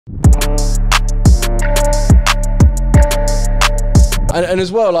And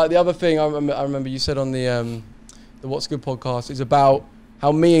as well, like the other thing I remember you said on the What's Good podcast is about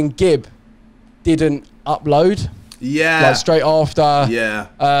how me and Gib didn't upload. Yeah. Like straight after.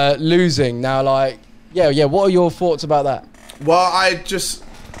 Yeah. Losing. Now, like, yeah. What are your thoughts about that? Well,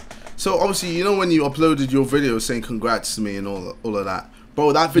 so obviously, you know, when you uploaded your video saying congrats to me and all of that,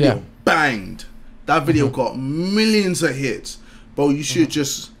 bro, that video banged. That video got millions of hits. Bro, you should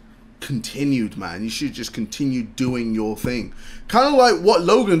just continued, man. You should just continue doing your thing. Kind of like what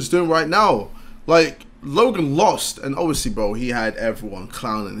Logan's doing right now. Like, Logan lost, and obviously, bro, he had everyone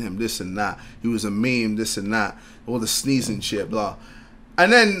clowning him, this and that. He was a meme, this and that. All the sneezing shit, blah.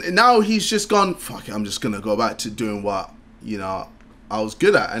 And then now he's just gone, fuck it, I'm just going to go back to doing what, you know, I was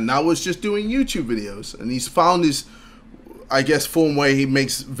good at. And that was just doing YouTube videos. And he's found his, I guess, form where he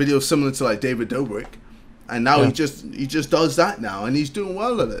makes videos similar to like David Dobrik. And now he just does that now, and he's doing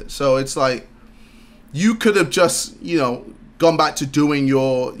well at it. So it's like, you could have just, you know, gone back to doing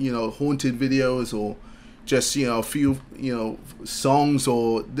your, you know, haunted videos, or just, you know, a few, you know, songs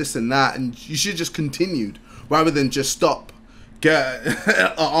or this and that, and you should just continued rather than just stop, get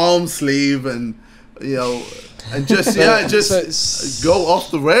an arm sleeve and, you know, and just just go off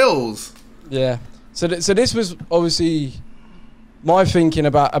the rails. Yeah. So this was obviously my thinking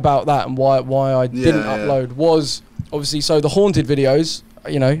about that, and why I didn't upload was obviously, so the haunted videos,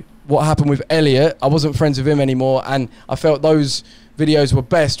 you know, what happened with Elliot, I wasn't friends with him anymore, and I felt those videos were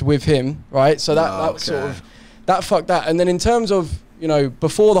best with him, right? So that sort of, that fucked that. And then in terms of, you know,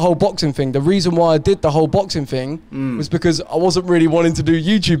 before the whole boxing thing, the reason why I did the whole boxing thing was because I wasn't really wanting to do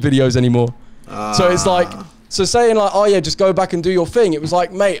YouTube videos anymore. So it's like, so saying like, oh yeah, just go back and do your thing. It was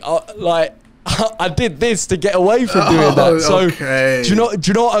like, mate, like, I did this to get away from doing that. So do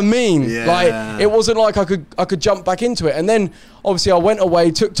you know what I mean? Yeah. Like, it wasn't like I could jump back into it. And then obviously I went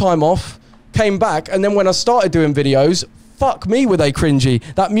away, took time off, came back, and then when I started doing videos, fuck me, were they cringy.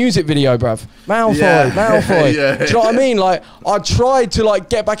 That music video, bruv. Malfoy. Do you know what I mean? Like, I tried to like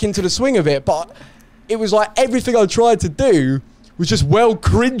get back into the swing of it, but it was like everything I tried to do was just well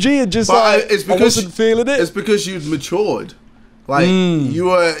cringy, and just like I wasn't feeling it. It's because you'd matured. Like, you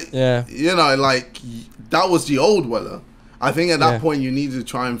were, you know, like, that was the old Weller. I think at that point you need to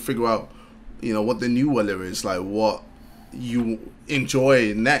try and figure out, you know, what the new Weller is, like, what you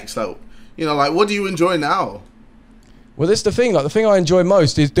enjoy next. Like, you know, like, what do you enjoy now? Well, this is the thing. Like, the thing I enjoy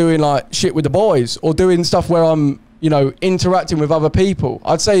most is doing, like, shit with the boys, or doing stuff where I'm, you know, interacting with other people.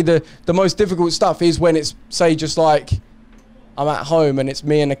 I'd say the most difficult stuff is when it's, say, just like, I'm at home and it's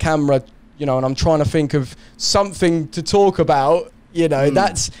me and the camera, you know, and I'm trying to think of something to talk about, you know,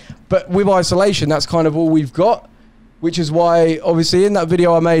 but with isolation, that's kind of all we've got, which is why, obviously, in that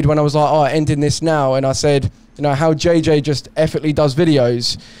video I made when I was like, oh, ending this now, and I said, you know, how JJ just effortlessly does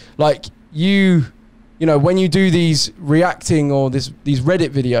videos, like, you know, when you do these reacting or these Reddit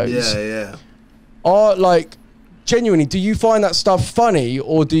videos, are, like, genuinely, do you find that stuff funny,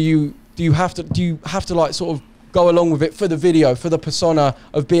 or do you have to like sort of go along with it for the video, for the persona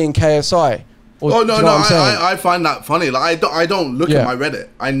of being KSI? Or, oh no, I find that funny. Like, I don't look at my Reddit.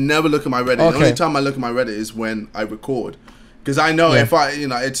 I never look at my Reddit. The only time I look at my Reddit is when I record, because I know if I, you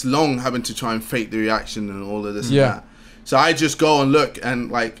know, it's long having to try and fake the reaction and all of this and that. So I just go and look,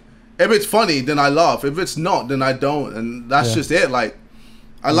 and like, if it's funny, then I laugh. If it's not, then I don't, and that's just it. Like,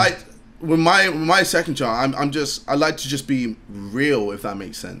 I like with my second channel, I like to just be real, if that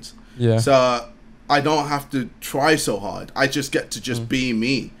makes sense. Yeah. So I don't have to try so hard. I just get to just be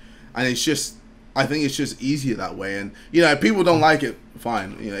me, and it's just, I think it's just easier that way. And, you know, if people don't like it,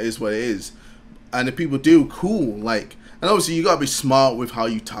 fine, you know, it is what it is. And if people do, cool. Like, and obviously you gotta be smart with how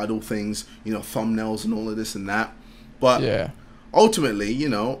you title things, you know, thumbnails and all of this and that. But ultimately, you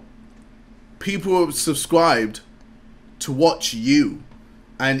know, people have subscribed to watch you,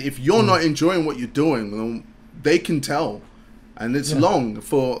 and if you're not enjoying what you're doing, then they can tell, and it's long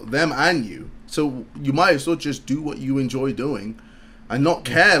for them and you. So you might as well just do what you enjoy doing and not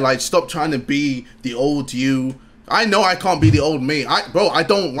care. Like, stop trying to be the old you. I know I can't be the old me. Bro, I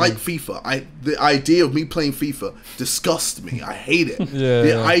don't like FIFA. The idea of me playing FIFA disgusts me. I hate it.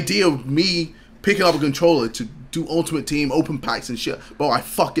 The idea of me picking up a controller to do Ultimate Team, open packs and shit. Bro, I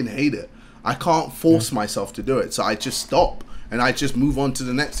fucking hate it. I can't force myself to do it. So I just stop, and I just move on to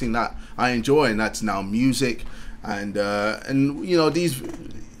the next thing that I enjoy, and that's now music. And you know, these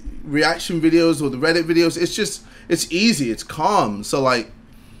reaction videos or the Reddit videos, it's easy, it's calm. So like,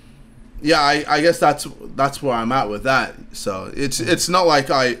 yeah, I guess that's where I'm at with that. So it's not like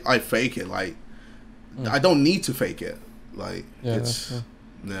I fake it. Like, I don't need to fake it. Like,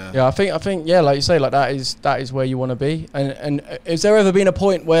 I think like you say, like, that is where you want to be. And has there ever been a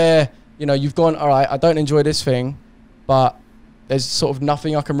point where, you know, you've gone, all right, I don't enjoy this thing, but there's sort of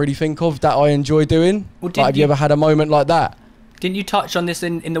nothing I can really think of that I enjoy doing. Well, like, have you ever had a moment like that? Didn't you touch on this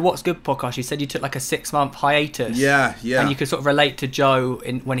in the What's Good podcast? You said you took like a 6-month hiatus. Yeah. And you could sort of relate to Joe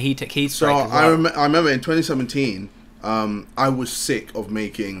when he took his break as well. I remember in 2017, I was sick of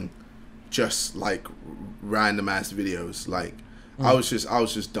making just like random ass videos. Like I was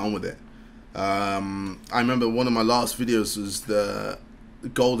just done with it. I remember one of my last videos was the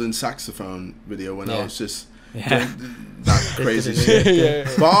golden saxophone video when I was just doing that crazy shit.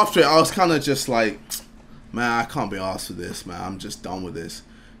 But after it, I was kind of just like, man, I can't be arsed for this, man. I'm just done with this.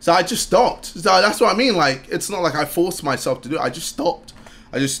 So I just stopped. So that's what I mean. Like, it's not like I forced myself to do it. I just stopped.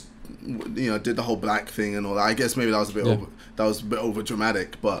 I just, did the whole black thing and all that. I guess maybe that was a bit over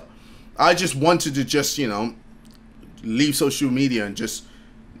dramatic, but I just wanted to just, leave social media and just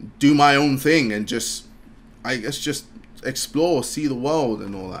do my own thing and just, I guess, just explore, see the world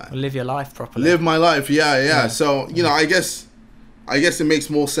and all that. Live your life properly. Live my life, yeah. So, I guess it makes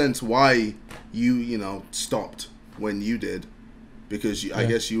more sense why you stopped when you did, because I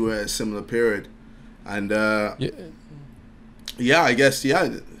guess you were at a similar period, and I guess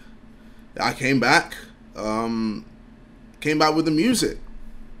I came back with the music.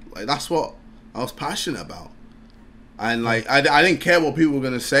 Like, that's what I was passionate about, and like I didn't care what people were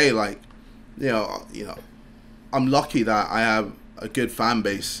gonna say. Like, I'm lucky that I have a good fan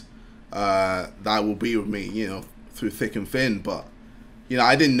base that will be with me, through thick and thin. But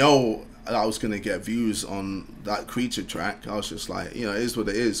I didn't know I was gonna get views on that Creature track. I was just like, it is what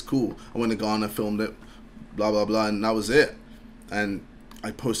it is. Cool. I went to Ghana, filmed it, blah blah blah, and that was it. And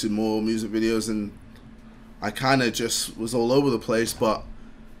I posted more music videos, and I kind of just was all over the place. But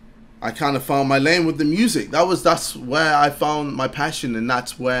I kind of found my lane with the music. That's where I found my passion, and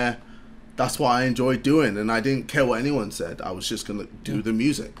that's what I enjoyed doing. And I didn't care what anyone said. I was just gonna do the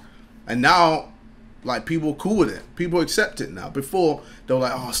music. And now, like, people are cool with it. People accept it now. Before, they were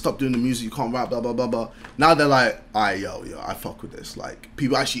like, oh, stop doing the music, you can't rap, blah, blah, blah, blah. Now they're like, alright, yo, I fuck with this. Like,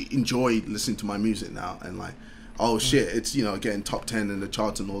 people actually enjoy listening to my music now. And like, oh shit, it's, getting top 10 in the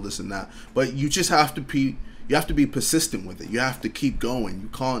charts and all this and that. But you just have to be persistent with it. You have to keep going. You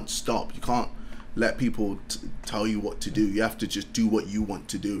can't stop. You can't let people tell you what to do. You have to just do what you want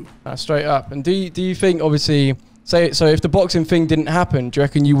to do. Straight up. And do you think, obviously, so if the boxing thing didn't happen, do you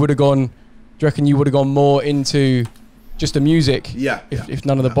reckon you would have gone more into just the music? If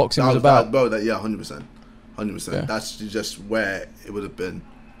none of the boxing was about. 100%. 100%. Yeah. That's just where it would have been.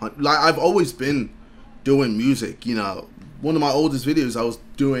 Like, I've always been doing music. One of my oldest videos, I was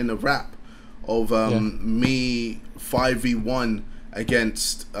doing a rap of me 5v1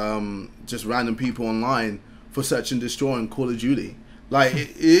 against just random people online for Search and Destroy and Call of Duty. Like,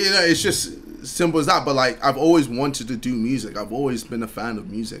 it's just simple as that. But like, I've always wanted to do music. I've always been a fan of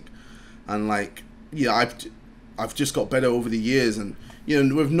music. And like, I've just got better over the years. And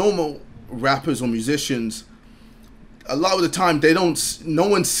with normal rappers or musicians, a lot of the time no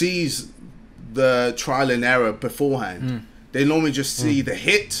one sees the trial and error beforehand. They normally just see the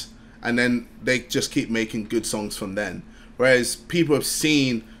hit, and then they just keep making good songs from then. Whereas people have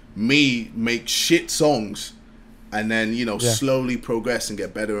seen me make shit songs, and then slowly progress and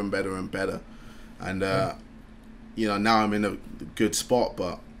get better and better and better. And now I'm in a good spot.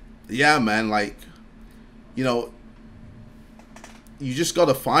 But yeah, man, like, you just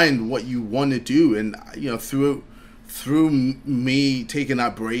gotta find what you want to do, and through me taking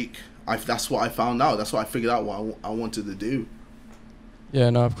that break, that's what I found out. That's what I figured out what I wanted to do. Yeah,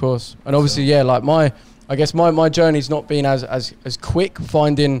 no, of course. And obviously, I guess my journey's not been as quick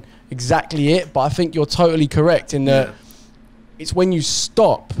finding exactly it, but I think you're totally correct in that it's when you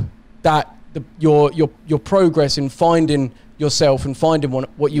stop that your progress in finding yourself and finding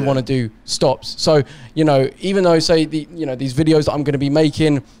what you want to do stops. So, even though, say, these videos that I'm going to be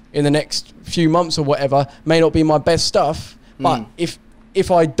making in the next few months or whatever may not be my best stuff, but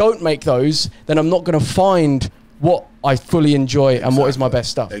if I don't make those, then I'm not going to find what I fully enjoy and what is my best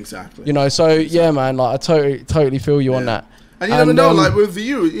stuff. Exactly. Yeah, man, like, I totally feel you on that. And you never know, like, with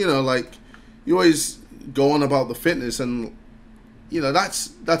you, like, you always go on about the fitness, and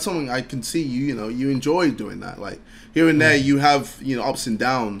that's something I can see you enjoy doing that. Like, here and there you have ups and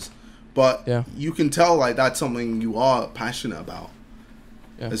downs, but you can tell, like, that's something you are passionate about,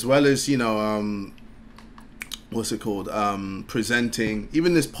 as well as what's it called, presenting,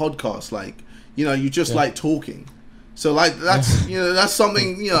 even this podcast. Like, you just like talking, so like that's that's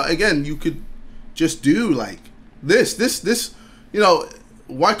something again you could just do, like this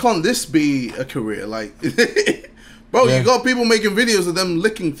why can't this be a career? Like, bro, you got people making videos of them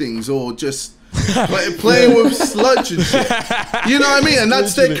licking things or just playing with sludge and shit. You know what I mean? And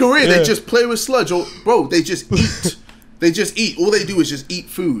that's their career. They just play with sludge, or bro, they just eat They just eat. All they do is just eat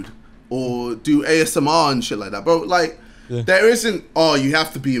food or do ASMR and shit like that, bro. Like, there isn't, oh, you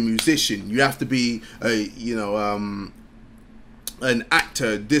have to be a musician. You have to be an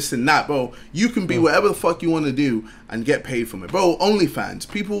actor, this and that, bro. You can be whatever the fuck you want to do and get paid from it, bro. OnlyFans.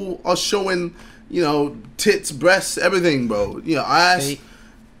 People are showing, tits, breasts, everything, bro. Ass.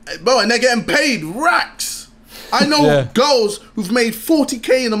 Bro, and they're getting paid racks. I know girls who've made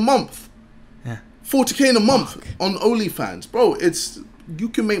 40K in a month. 40K in a month on OnlyFans, bro. You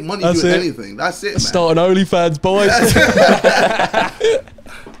can make money doing anything. That's it, man. Start an OnlyFans, boys.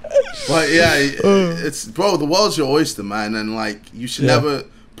 But yeah, it's, bro, the world's your oyster, man, and like, you should never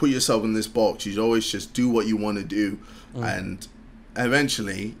put yourself in this box. You should always just do what you want to do, and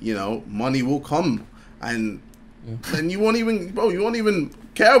eventually, money will come, and you won't even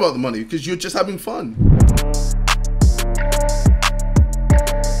care about the money because you're just having fun.